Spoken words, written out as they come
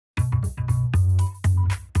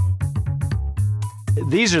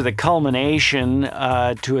These are the culmination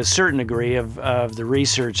to a certain degree of the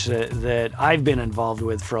research that I've been involved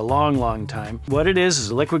with for a long, long time. What it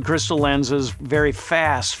is liquid crystal lenses, very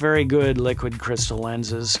fast, very good liquid crystal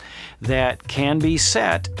lenses that can be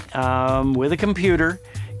set with a computer,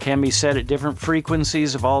 can be set at different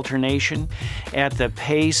frequencies of alternation at the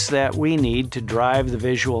pace that we need to drive the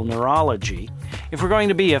visual neurology. If we're going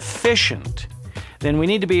to be efficient, then we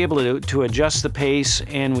need to be able to adjust the pace,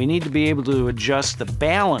 and we need to be able to adjust the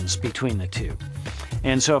balance between the two.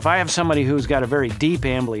 And so if I have somebody who's got a very deep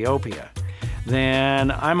amblyopia,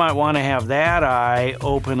 then I might want to have that eye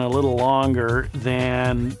open a little longer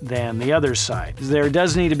than the other side. There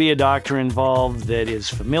does need to be a doctor involved that is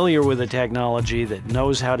familiar with the technology, that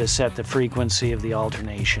knows how to set the frequency of the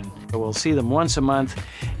alternation. We'll see them once a month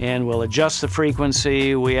and we'll adjust the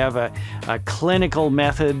frequency. We have a clinical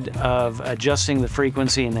method of adjusting the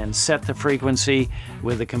frequency and then set the frequency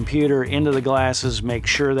with the computer into the glasses, make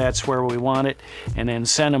sure that's where we want it, and then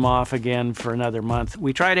send them off again for another month.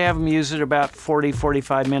 We try to have them use it about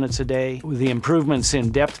 40-45 minutes a day. The improvements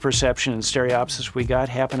in depth perception and stereopsis we got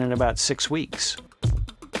happen in about 6 weeks.